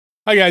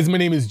Hi guys, my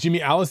name is Jimmy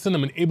Allison.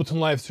 I'm an Ableton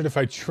Live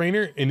certified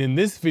trainer, and in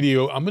this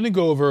video, I'm going to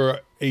go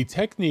over a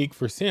technique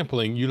for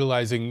sampling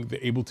utilizing the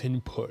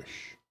Ableton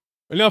Push.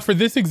 And now for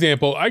this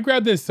example, I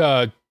grabbed this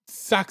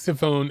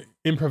saxophone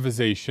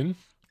improvisation.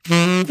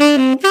 I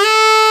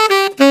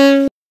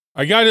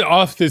got it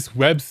off this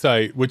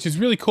website, which is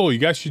really cool. You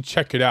guys should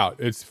check it out.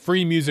 It's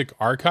Free Music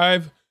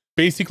Archive.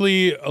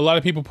 Basically, a lot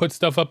of people put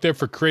stuff up there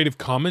for Creative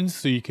Commons,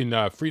 so you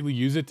can freely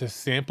use it to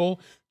sample.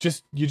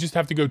 You just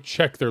have to go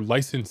check their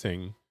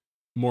licensing.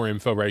 More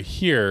info right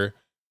here,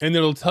 and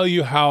it'll tell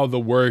you how the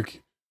work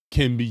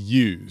can be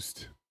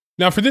used.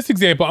 Now for this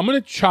example, I'm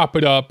going to chop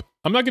it up.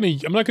 I'm not going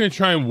to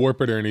try and warp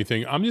it or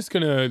anything. I'm just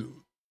going to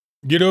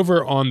get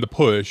over on the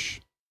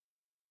push,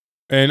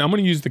 and I'm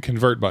going to use the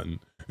convert button.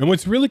 And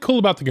what's really cool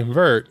about the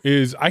convert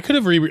is I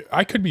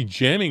could be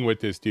jamming with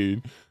this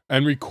dude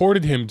and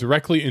recorded him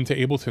directly into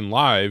Ableton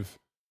Live,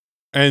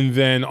 and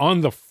then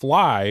on the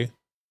fly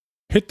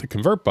hit the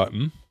convert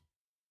button,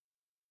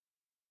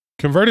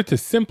 convert it to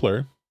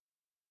simpler.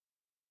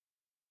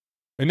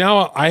 And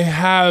now I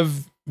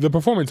have the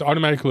performance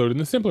automatically loaded in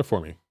the simpler for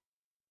me.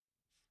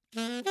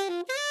 Let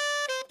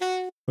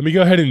me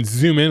go ahead and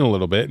zoom in a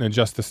little bit and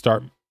adjust the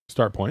start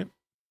point.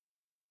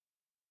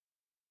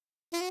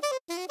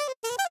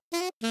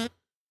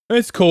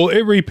 It's cool,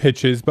 it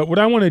repitches, but what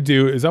I want to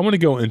do is I want to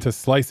go into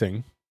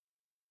slicing.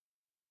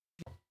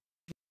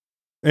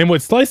 And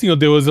what slicing will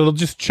do is it'll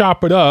just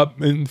chop it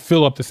up and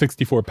fill up the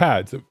 64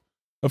 pads.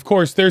 Of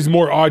course, there's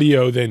more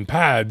audio than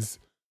pads,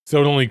 so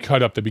it only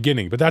cut up the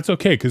beginning, but that's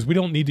okay because we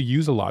don't need to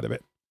use a lot of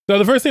it. So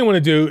the first thing I want to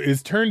do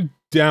is turn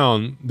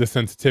down the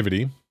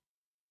sensitivity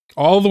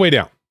all the way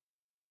down.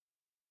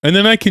 And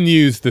then I can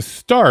use the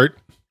start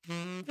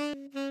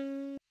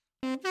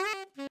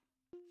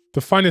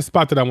to find a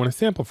spot that I want to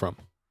sample from.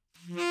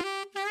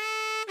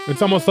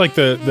 It's almost like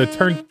the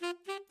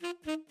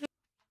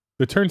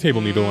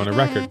turntable needle on a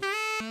record.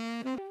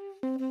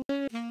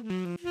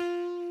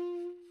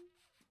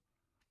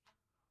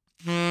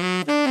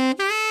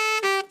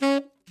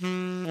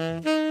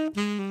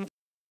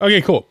 Okay,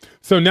 cool.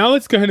 So now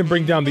let's go ahead and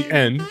bring down the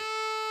end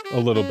a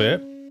little bit.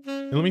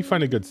 And let me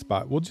find a good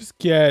spot. We'll just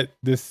get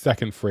this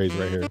second phrase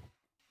right here. Let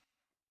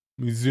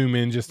me zoom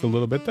in just a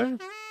little bit there.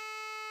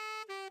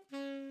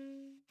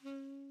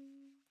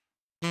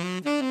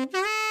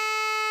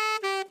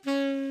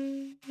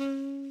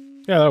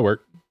 Yeah, that'll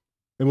work.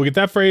 And we'll get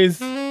that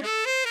phrase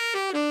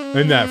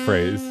and that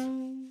phrase.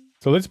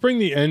 So let's bring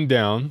the end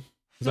down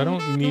because I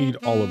don't need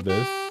all of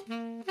this.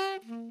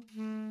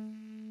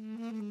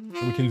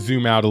 We can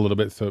zoom out a little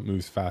bit so it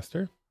moves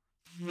faster.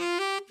 So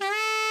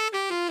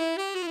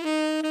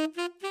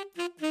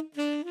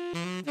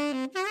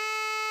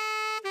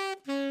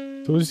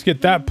we'll just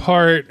get that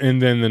part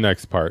and then the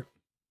next part.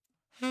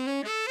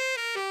 That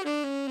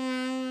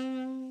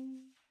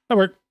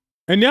worked.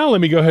 And now let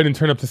me go ahead and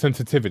turn up the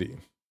sensitivity.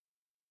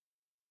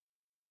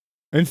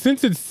 And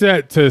since it's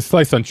set to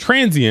slice on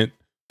transient,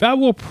 that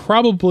will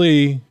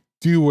probably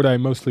do what I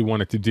mostly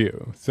want it to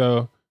do.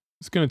 So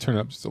it's going to turn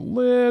up just a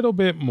little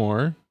bit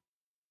more.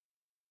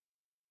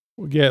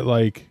 We'll get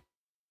like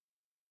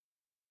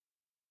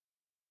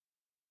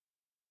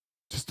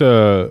just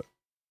a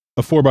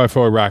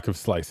 4x4 rack of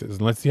slices.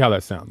 And let's see how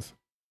that sounds.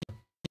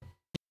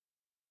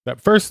 That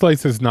first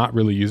slice is not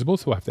really usable,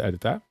 so we'll have to edit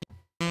that.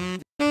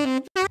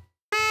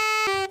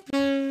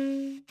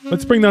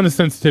 Let's bring down the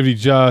sensitivity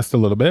just a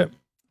little bit.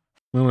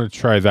 I'm going to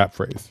try that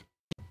phrase.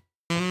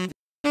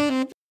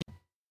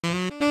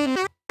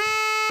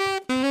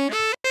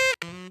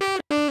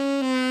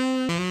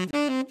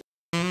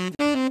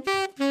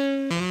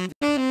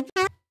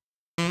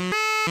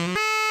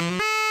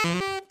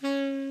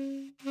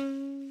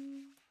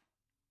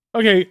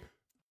 Okay,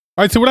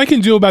 all right, so what I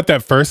can do about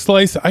that first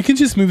slice, I can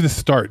just move the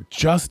start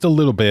just a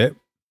little bit.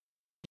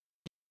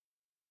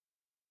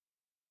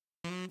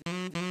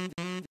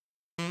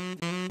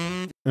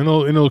 And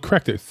it'll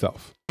correct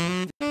itself.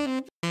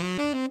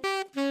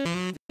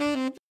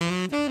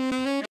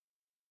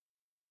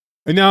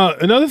 And now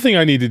another thing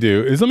I need to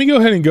do is let me go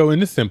ahead and go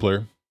into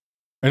simpler,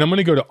 and I'm going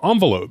to go to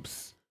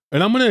envelopes,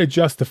 and I'm going to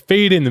adjust the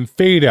fade in and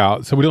fade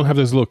out so we don't have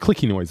those little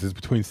clicky noises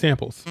between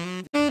samples.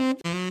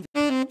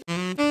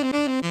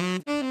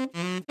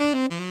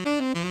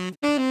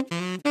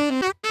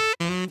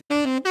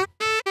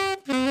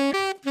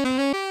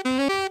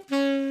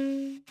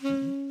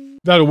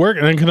 That'll work,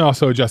 and I can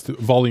also adjust the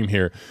volume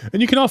here.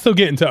 And you can also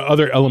get into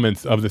other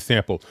elements of the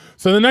sample.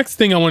 So the next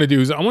thing I want to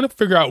do is I want to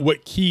figure out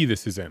what key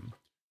this is in.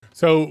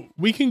 So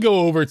we can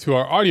go over to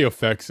our audio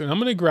effects, and I'm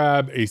going to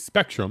grab a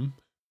spectrum,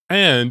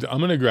 and I'm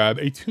going to grab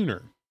a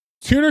tuner.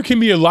 Tuner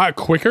can be a lot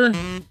quicker.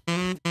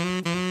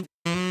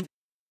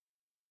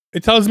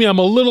 It tells me I'm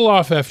a little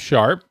off F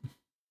sharp,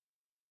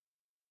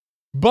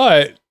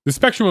 but the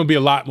spectrum will be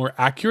a lot more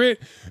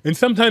accurate. And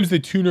sometimes the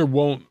tuner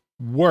won't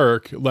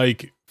work,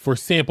 like for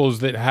samples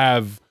that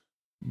have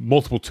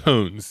multiple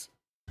tones.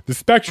 The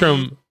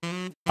spectrum,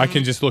 I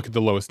can just look at the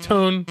lowest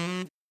tone,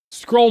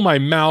 scroll my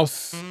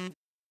mouse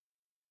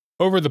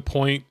over the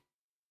point,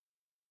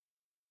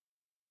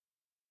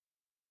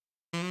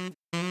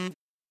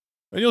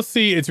 And you'll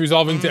see it's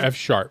resolving to F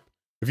sharp.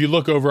 If you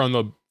look over on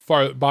the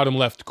far bottom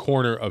left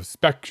corner of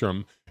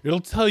spectrum,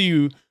 it'll tell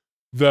you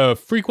the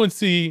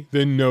frequency,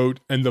 the note,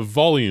 and the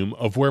volume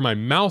of where my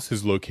mouse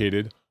is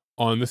located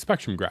on the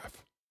spectrum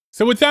graph.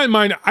 So with that in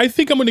mind, I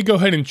think I'm gonna go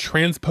ahead and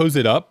transpose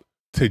it up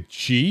to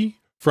G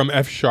from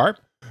F sharp.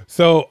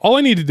 So all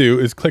I need to do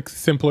is click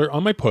simpler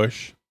on my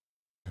push,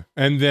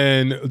 and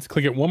then let's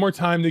click it one more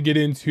time to get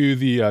into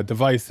the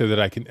device so that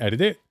I can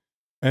edit it.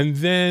 And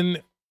then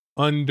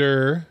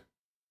under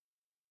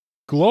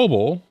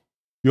global,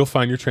 you'll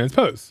find your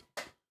transpose.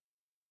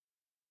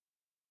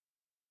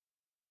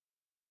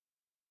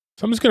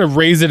 So I'm just gonna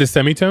raise it a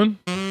semitone.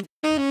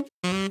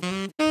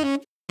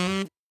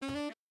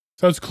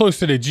 So it's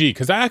closer to G,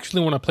 because I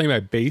actually want to play my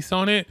bass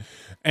on it.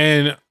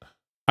 And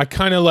I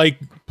kind of like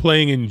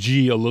playing in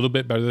G a little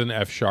bit better than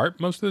F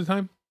sharp most of the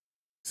time.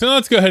 So now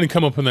let's go ahead and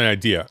come up with an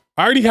idea.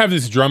 I already have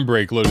this drum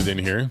break loaded in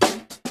here.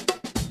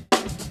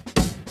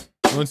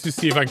 Let's just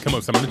see if I can come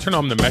up. So I'm going to turn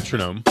on the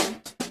metronome.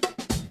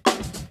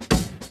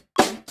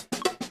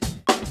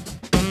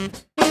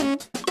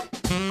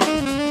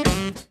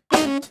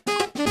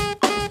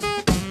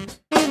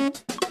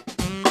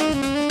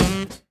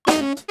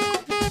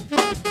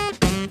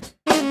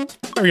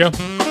 There we go.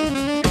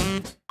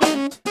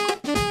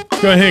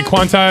 Go ahead and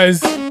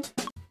quantize.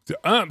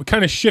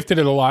 Kind of shifted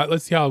it a lot.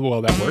 Let's see how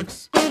well that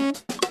works.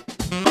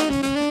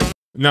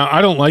 Now,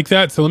 I don't like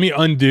that, so let me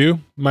undo.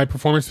 My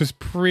performance was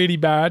pretty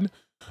bad.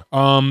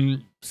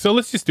 So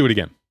let's just do it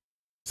again.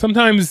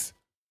 Sometimes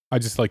I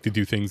just like to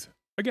do things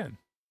again.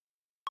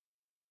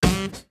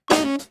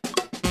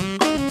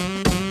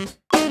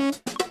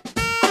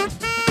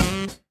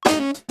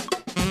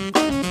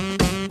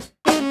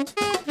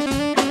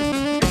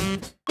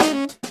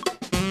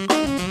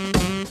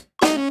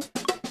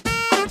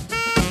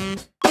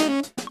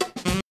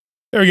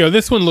 There we go.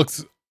 This one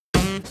looks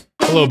a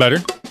little better.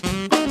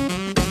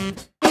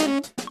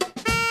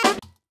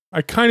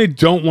 I kind of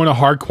don't want to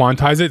hard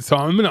quantize it, so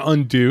I'm going to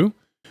undo.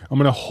 I'm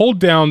going to hold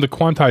down the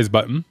quantize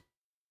button,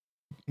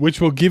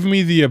 which will give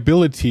me the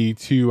ability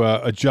to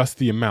adjust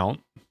the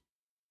amount.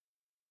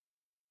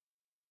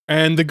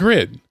 And the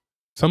grid.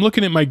 So I'm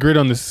looking at my grid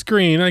on the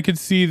screen, and I can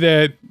see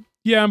that,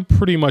 yeah, I'm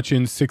pretty much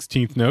in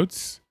 16th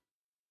notes.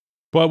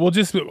 But we'll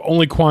just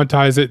only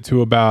quantize it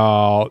to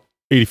about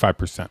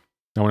 85%.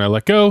 Now when I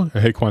let go, I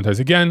hit quantize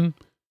again,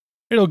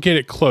 it'll get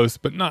it close,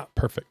 but not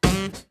perfect.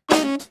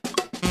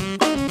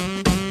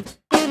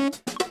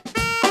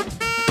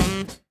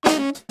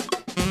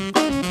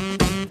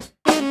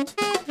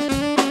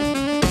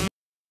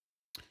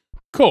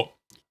 Cool.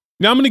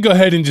 Now I'm going to go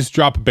ahead and just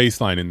drop a bass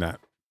line in that.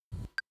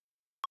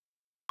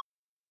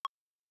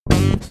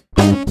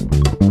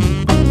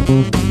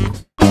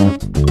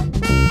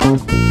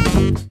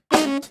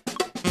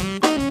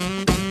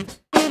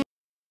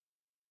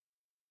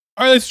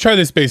 All right, let's try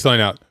this bass line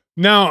out.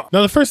 Now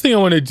the first thing I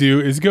want to do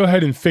is go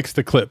ahead and fix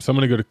the clip. So I'm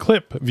going to go to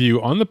clip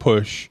view on the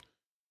push,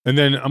 and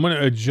then I'm going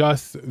to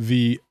adjust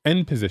the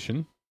end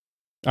position,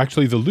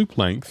 actually the loop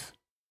length,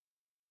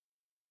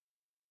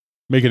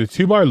 make it a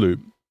 2-bar loop,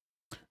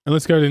 and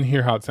let's go ahead and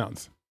hear how it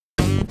sounds.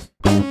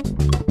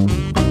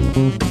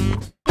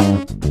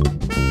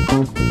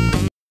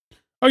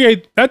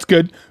 Okay, that's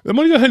good. I'm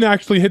going to go ahead and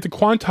actually hit the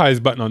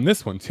quantize button on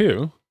this one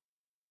too.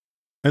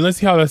 And let's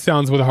see how that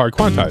sounds with a hard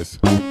quantize.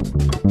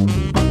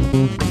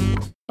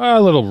 A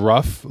little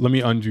rough. Let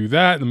me undo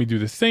that. Let me do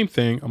the same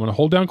thing. I'm going to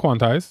hold down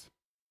quantize.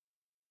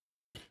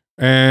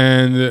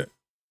 And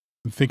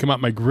think about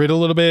my grid a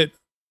little bit.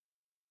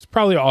 It's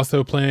probably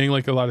also playing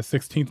like a lot of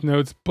 16th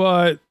notes,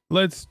 but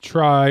let's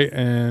try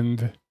and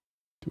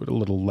do it a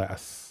little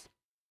less.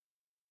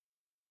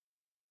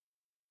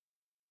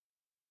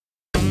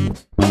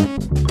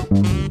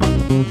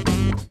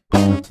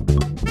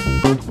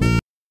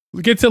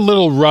 It gets a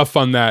little rough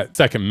on that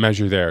second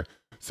measure there.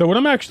 So what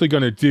I'm actually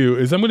going to do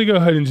is I'm going to go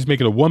ahead and just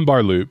make it a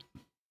 1-bar loop.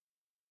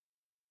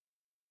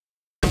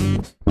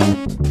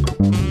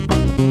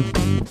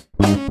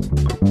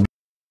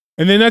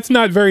 And then that's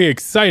not very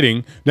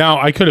exciting. Now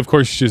I could of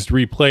course just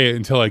replay it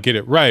until I get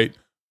it right.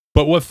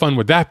 But what fun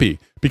would that be?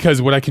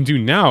 Because what I can do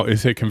now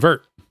is hit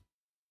convert.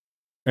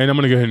 And I'm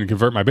going to go ahead and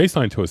convert my bass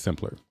line to a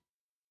simpler.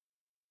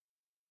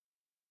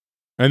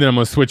 And then I'm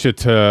going to switch it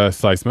to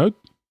slice mode.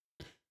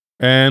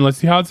 And let's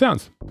see how it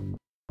sounds.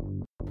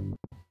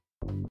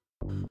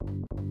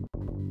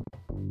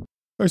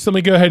 First, let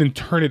me go ahead and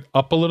turn it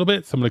up a little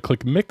bit. So I'm going to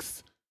click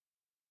mix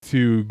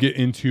to get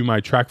into my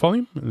track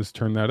volume. Let's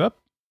turn that up.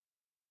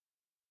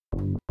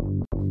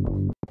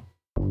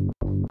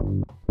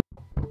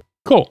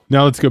 Cool.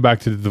 Now let's go back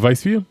to the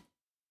device view.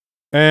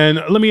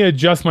 And let me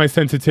adjust my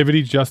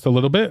sensitivity just a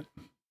little bit.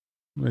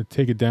 I'm going to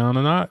take it down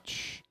a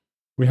notch.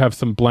 We have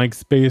some blank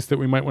space that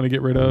we might want to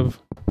get rid of.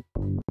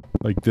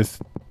 Like this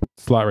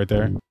slot right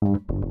there.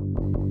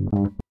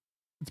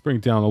 Let's bring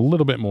it down a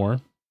little bit more.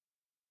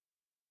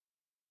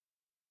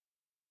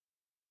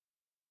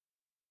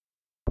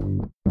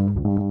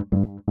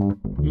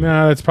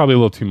 Nah, that's probably a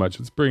little too much.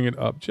 Let's bring it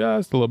up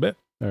just a little bit.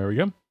 There we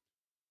go.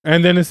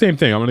 And then the same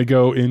thing. I'm going to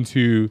go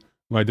into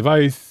my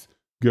device,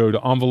 go to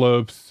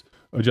envelopes,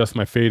 adjust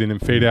my fade in and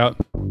fade out.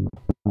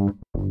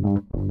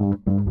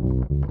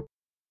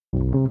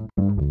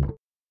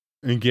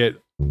 And get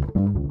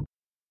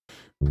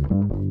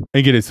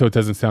it so it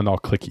doesn't sound all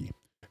clicky.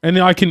 And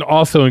then I can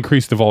also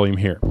increase the volume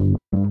here.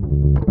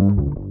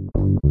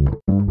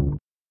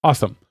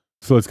 Awesome.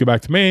 So let's go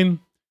back to main.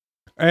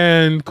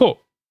 And cool.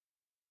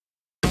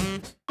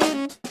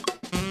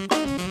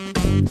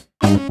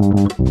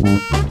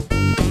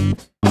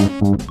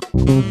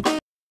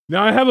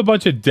 Now I have a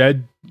bunch of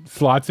dead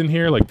slots in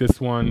here, like this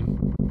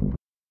one.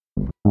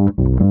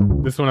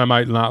 This one I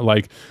might not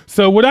like.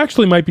 So what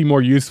actually might be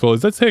more useful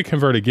is let's hit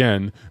convert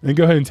again and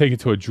go ahead and take it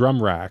to a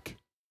drum rack.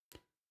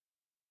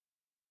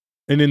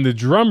 And in the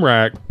drum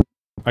rack,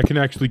 I can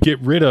actually get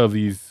rid of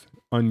these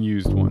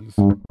unused ones.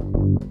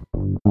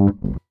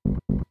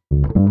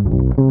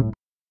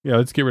 Yeah,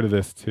 let's get rid of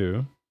this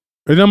too.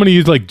 And then I'm going to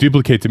use like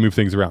duplicate to move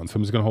things around. So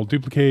I'm just going to hold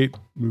duplicate,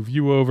 move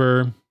you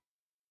over,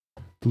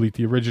 delete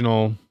the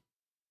original.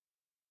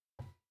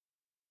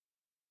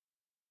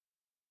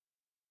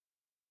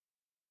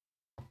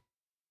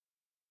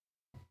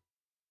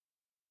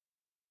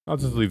 I'll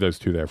just leave those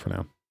two there for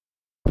now.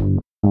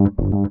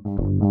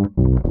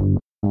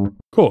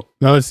 Cool.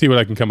 Now let's see what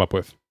I can come up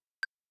with.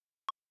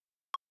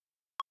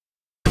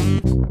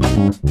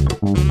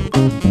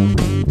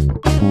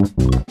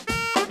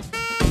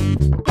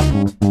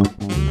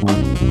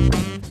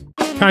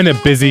 Kind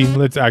of busy.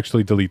 Let's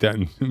actually delete that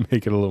and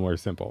make it a little more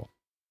simple.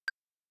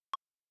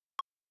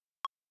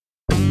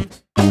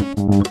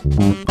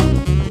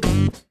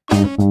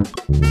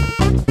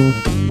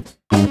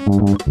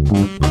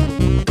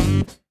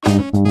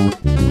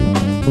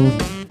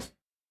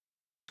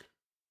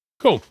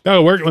 Cool,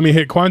 that'll work. Let me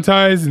hit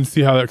quantize and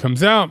see how that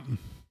comes out.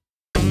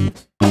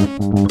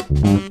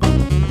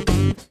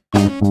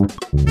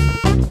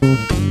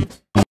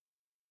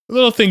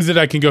 Little things that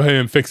I can go ahead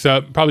and fix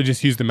up, probably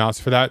just use the mouse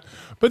for that.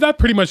 But that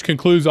pretty much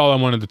concludes all I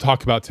wanted to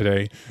talk about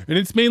today. And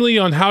it's mainly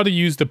on how to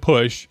use the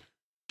push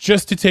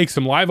just to take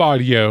some live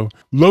audio,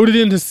 load it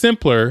into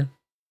Simpler,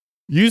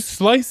 use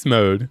slice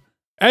mode,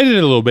 edit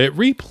it a little bit,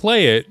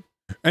 replay it,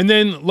 and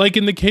then like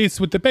in the case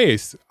with the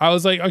bass, I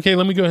was like, okay,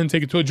 let me go ahead and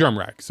take it to a drum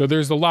rack. So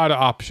there's a lot of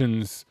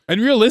options.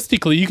 And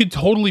realistically, you could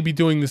totally be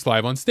doing this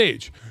live on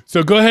stage.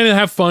 So go ahead and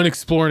have fun,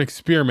 explore and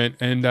experiment,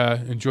 and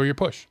enjoy your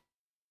push.